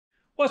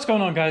What's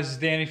going on, guys? It's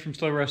Danny from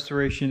Slow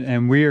Restoration,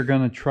 and we are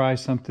going to try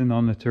something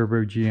on the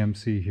Turbo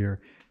GMC here.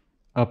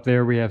 Up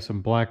there we have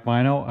some black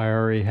vinyl I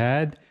already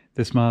had.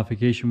 This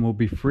modification will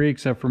be free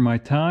except for my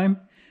time,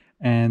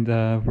 and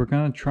we're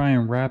going to try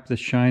and wrap the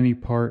shiny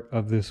part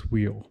of this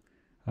wheel.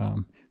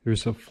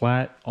 There's a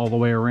flat all the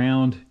way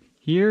around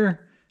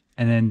here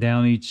and then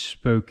down each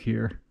spoke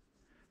here.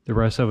 The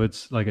rest of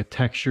it's like a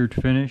textured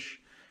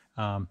finish.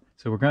 So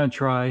we're going to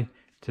try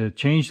to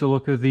change the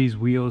look of these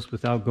wheels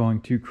without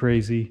going too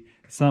crazy.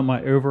 It's not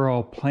my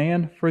overall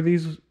plan for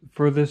this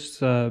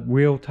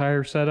wheel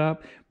tire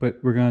setup, but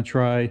we're going to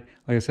try.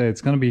 Like I said,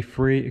 it's going to be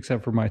free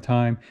except for my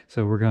time,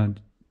 so we're going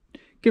to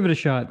give it a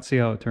shot and see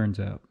how it turns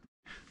out.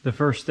 The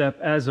first step,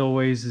 as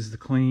always, is to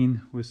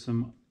clean with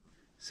some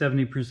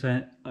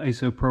 70%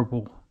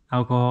 isopropyl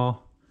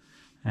alcohol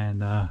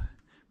and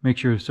make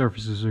sure the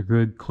surfaces are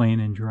good, clean,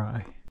 and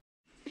dry.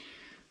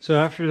 So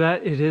after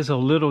that, it is a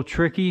little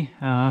tricky.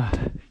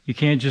 You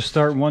can't just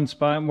start in one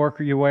spot and work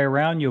your way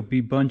around. You'll be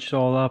bunched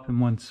all up in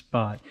one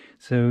spot.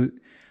 So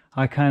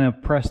I kind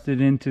of pressed it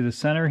into the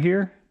center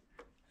here,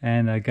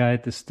 and I got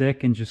it to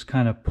stick and just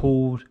kind of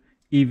pulled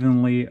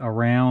evenly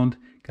around.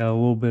 Got a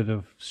little bit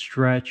of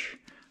stretch.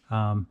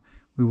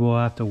 We will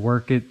have to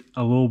work it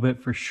a little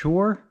bit for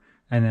sure,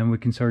 and then we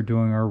can start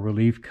doing our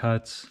relief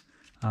cuts,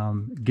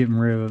 getting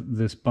rid of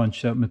this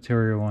bunched up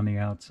material on the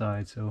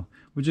outside. So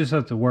we just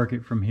have to work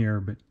it from here,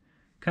 but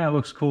kind of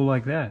looks cool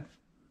like that.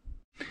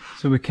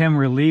 So we can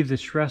relieve the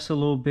stress a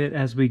little bit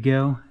as we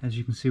go. As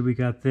you can see, we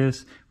got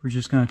this. We're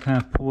just going to kind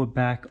of pull it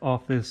back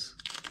off this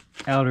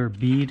outer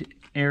bead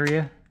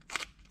area,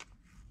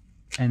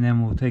 and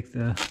then we'll take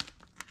the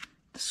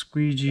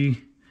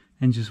squeegee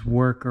and just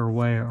work our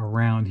way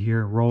around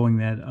here, rolling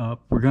that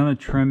up. We're going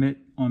to trim it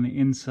on the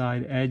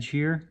inside edge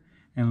here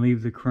and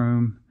leave the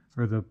chrome,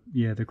 or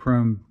the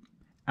chrome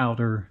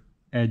outer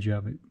edge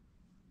of it.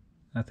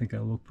 I think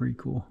that'll look pretty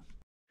cool.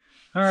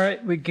 All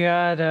right, we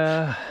got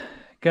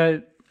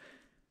it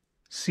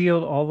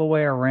sealed all the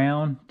way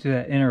around to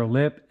that inner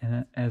lip,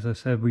 and as I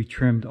said, we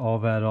trimmed all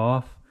that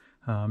off.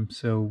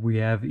 So we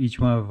have each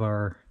one of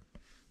our,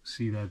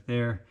 see that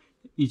there,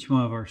 each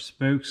one of our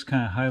spokes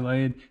kind of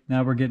highlighted.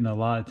 Now we're getting a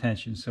lot of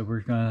tension, so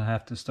we're going to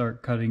have to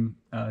start cutting,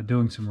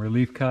 doing some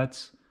relief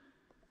cuts,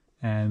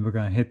 and we're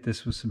going to hit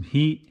this with some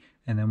heat,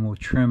 and then we'll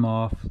trim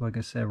off, like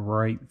I said,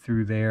 right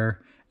through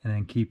there, and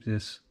then keep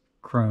this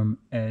chrome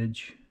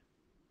edge.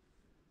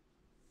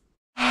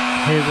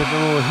 Hit it with a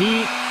little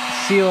heat,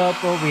 seal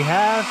up what we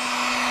have.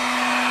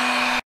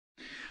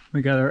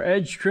 We got our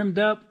edge trimmed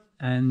up,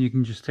 and you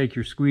can just take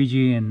your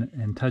squeegee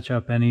and touch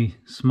up any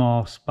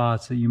small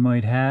spots that you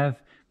might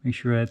have. Make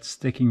sure that's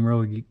sticking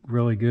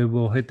really good.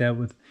 We'll hit that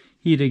with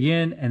heat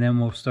again, and then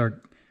we'll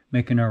start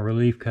making our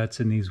relief cuts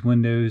in these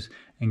windows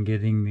and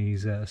getting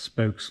these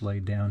spokes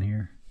laid down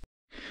here.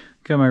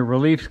 Got my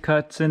relief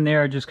cuts in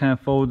there. I just kind of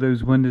fold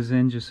those windows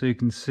in just so you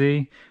can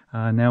see.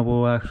 Now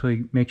we'll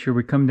actually make sure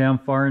we come down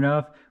far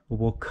enough.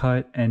 We'll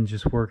cut and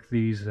just work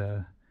these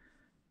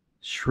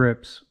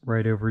strips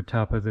right over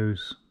top of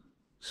those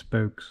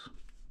spokes.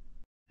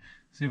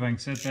 See if I can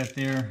set that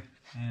there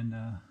and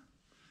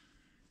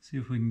see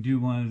if we can do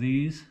one of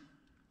these.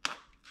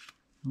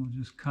 We'll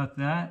just cut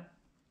that.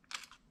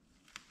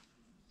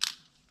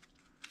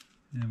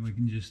 And we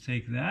can just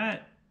take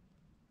that.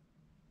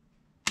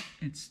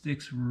 It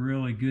sticks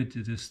really good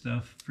to this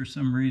stuff for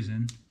some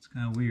reason. It's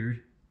kind of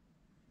weird.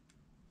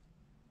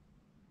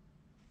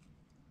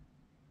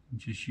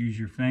 Just use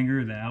your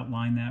finger to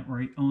outline that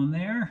right on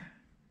there,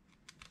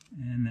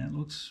 and that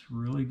looks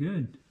really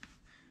good.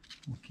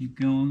 We'll keep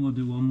going. We'll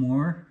do one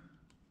more.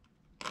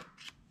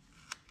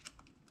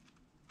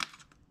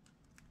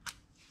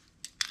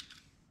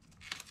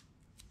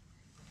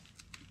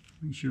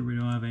 Make sure we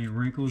don't have any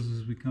wrinkles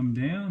as we come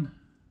down.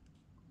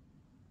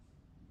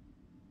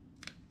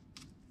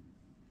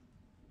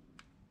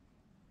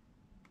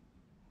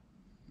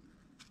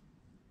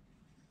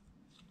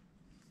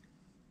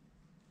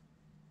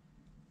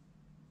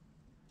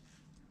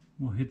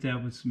 We'll hit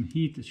that with some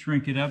heat to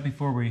shrink it up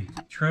before we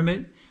trim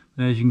it.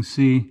 But as you can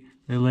see,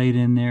 they laid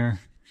in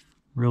there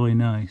really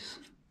nice.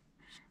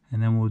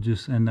 And then we'll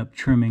just end up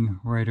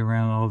trimming right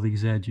around all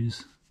these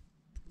edges.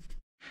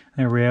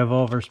 There we have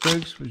all of our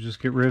spokes. We'll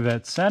just get rid of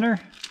that center.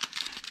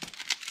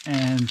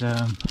 And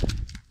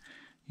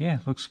yeah,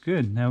 it looks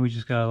good. Now we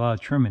just got a lot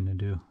of trimming to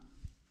do.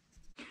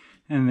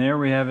 And there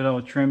we have it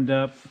all trimmed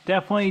up.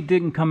 Definitely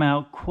didn't come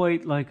out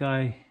quite like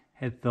I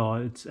had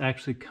thought. It's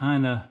actually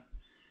kind of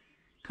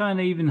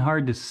even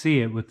hard to see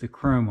it with the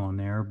chrome on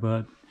there,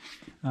 but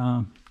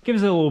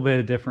gives it a little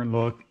bit of different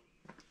look.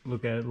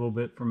 Look at it a little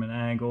bit from an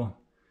angle.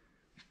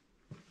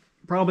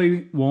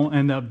 Probably won't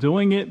end up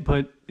doing it,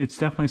 but it's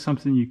definitely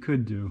something you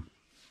could do,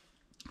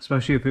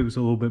 especially if it was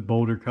a little bit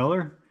bolder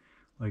color,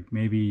 like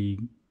maybe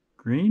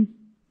green.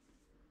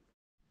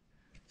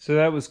 So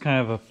that was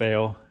kind of a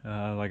fail.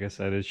 Like I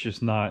said, it's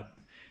just not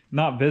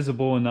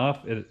visible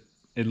enough.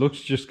 It looks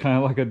just kind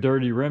of like a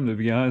dirty rim, to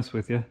be honest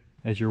with you.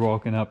 as you're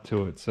walking up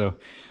to it. So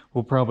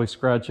we'll probably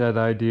scratch that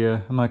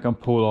idea. I'm not gonna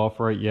pull it off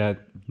right yet,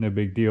 no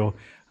big deal.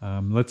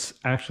 Let's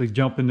actually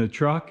jump in the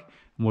truck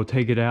and we'll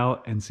take it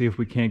out and see if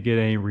we can't get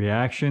any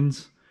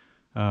reactions.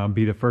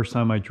 Be the first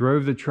time I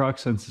drove the truck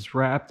since it's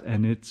wrapped,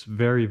 and it's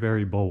very,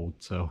 very bold.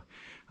 So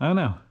I don't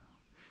know.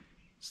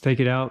 Let's take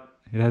it out.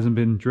 It hasn't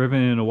been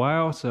driven in a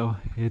while, so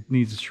it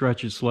needs to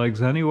stretch its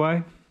legs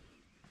anyway.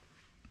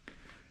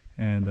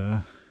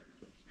 And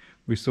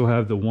we still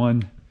have the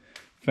one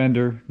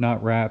fender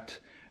not wrapped.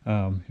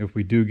 If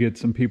we do get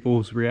some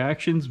people's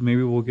reactions,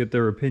 maybe we'll get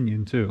their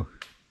opinion too.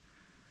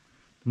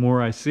 The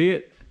more I see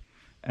it,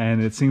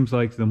 and it seems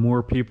like the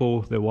more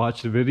people that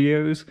watch the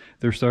videos,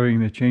 they're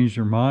starting to change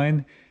their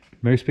mind.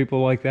 Most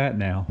people like that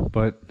now,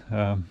 but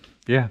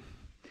yeah,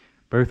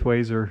 both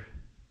ways are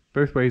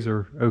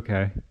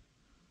okay.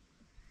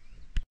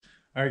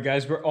 All right,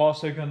 guys, we're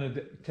also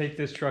gonna take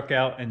this truck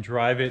out and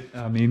drive it.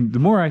 I mean, the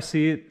more I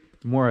see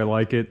it, the more I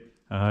like it.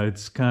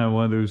 It's kind of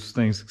one of those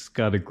things that's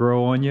got to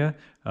grow on you.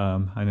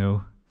 I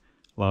know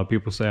a lot of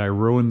people say I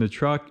ruined the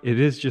truck. It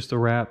is just a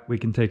wrap. We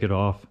can take it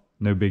off.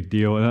 No big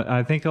deal. And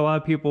I think a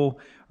lot of people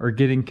are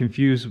getting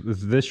confused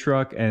with this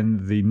truck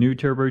and the new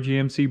Turbo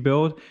GMC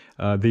build.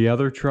 The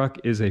other truck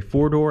is a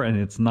 4-door and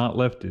it's not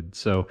lifted.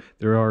 So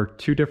there are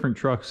two different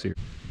trucks here.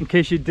 In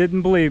case you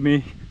didn't believe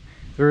me,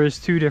 there is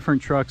two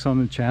different trucks on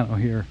the channel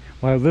here.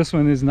 While this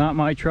one is not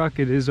my truck,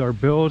 it is our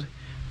build.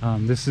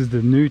 This is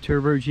the new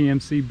Turbo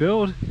GMC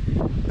build.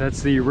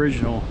 That's the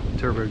original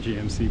Turbo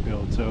GMC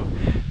build. So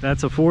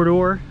that's a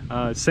 4-door,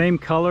 same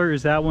color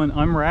as that one,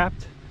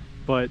 unwrapped,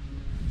 but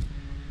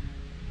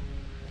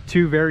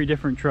two very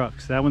different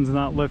trucks. That one's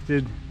not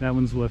lifted, that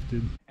one's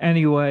lifted.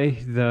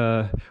 Anyway,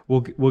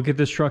 we'll get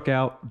this truck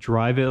out,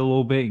 drive it a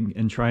little bit,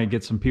 and try and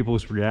get some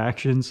people's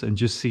reactions and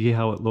just see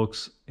how it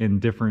looks in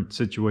different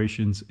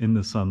situations in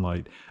the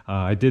sunlight.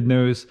 I did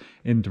notice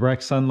in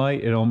direct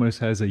sunlight it almost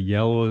has a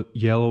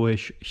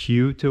yellowish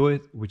hue to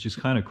it, which is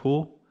kind of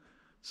cool.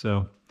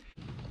 So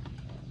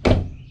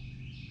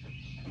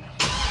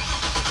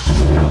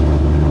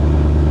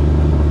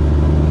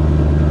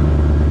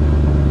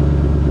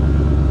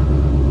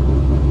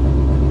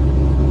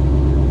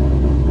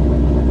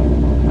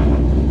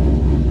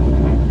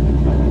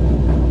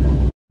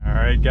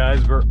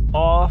guys, we're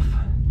off.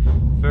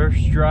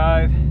 First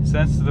drive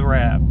since the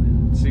wrap.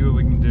 Let's see what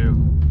we can do.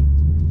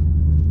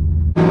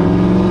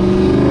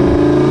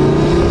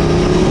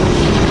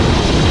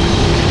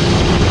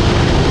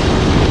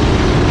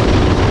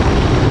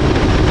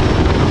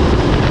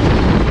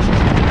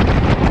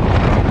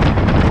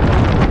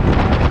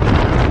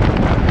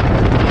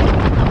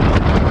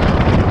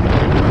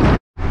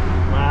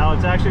 Wow,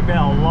 it's actually been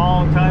a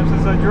long time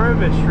since I drove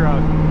this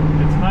truck.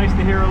 It's nice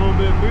to hear a little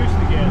bit of boost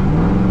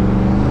again.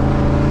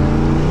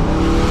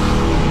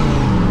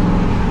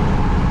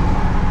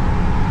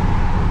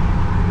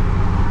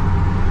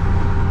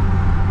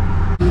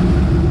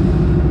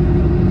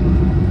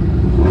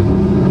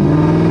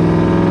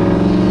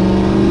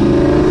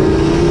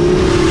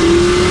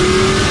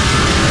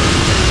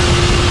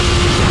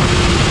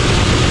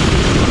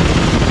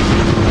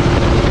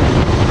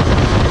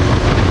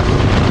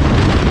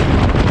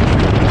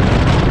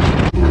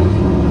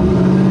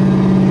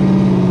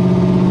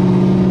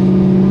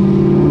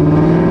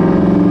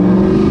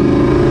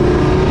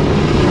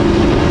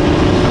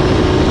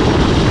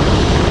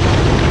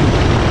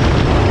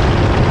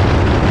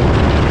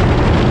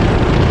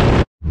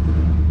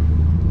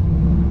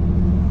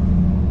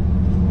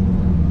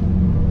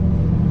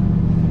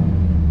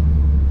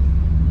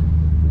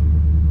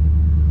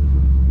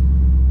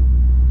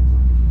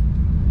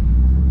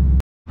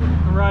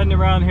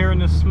 Around here in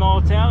this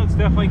small town, it's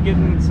definitely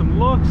getting some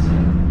looks.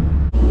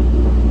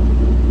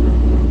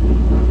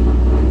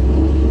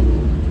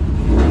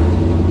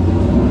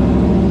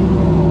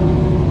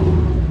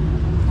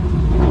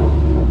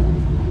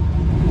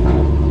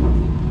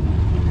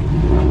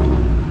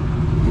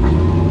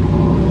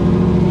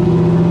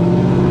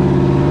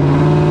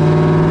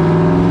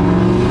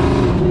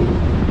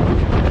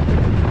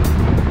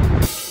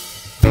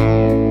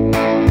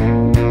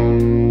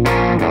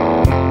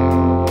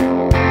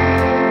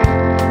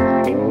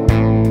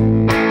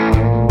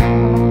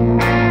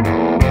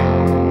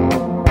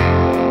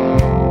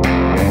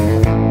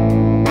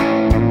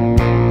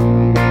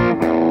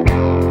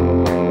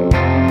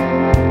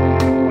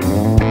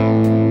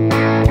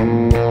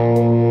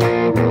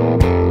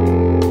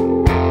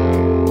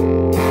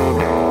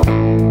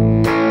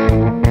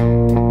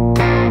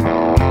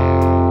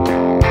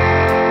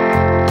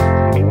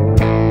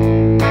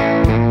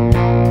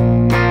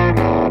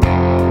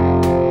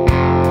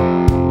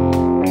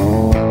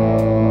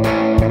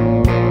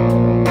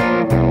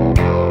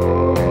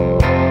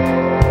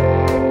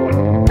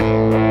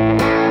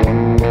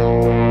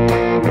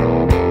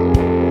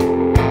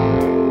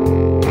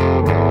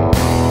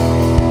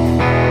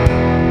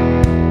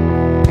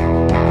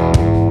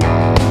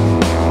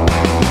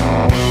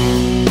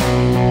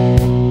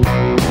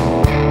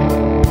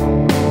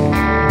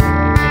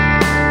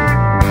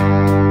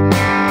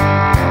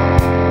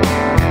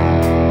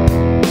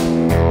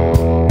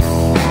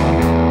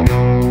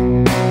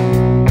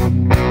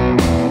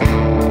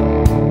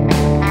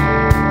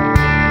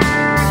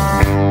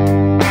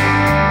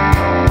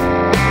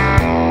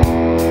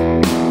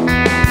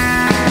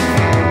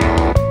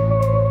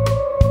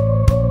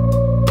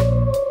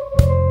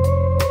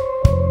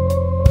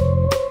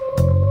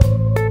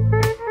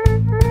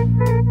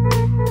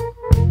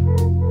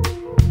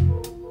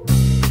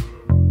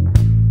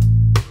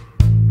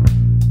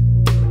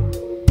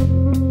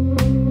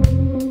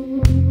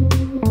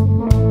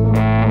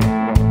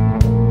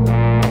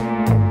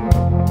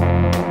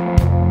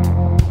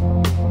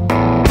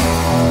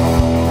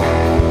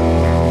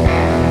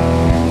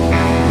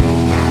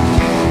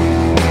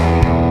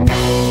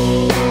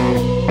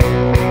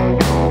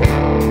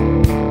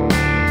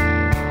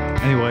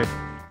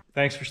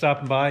 Thanks for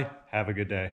stopping by. Have a good day.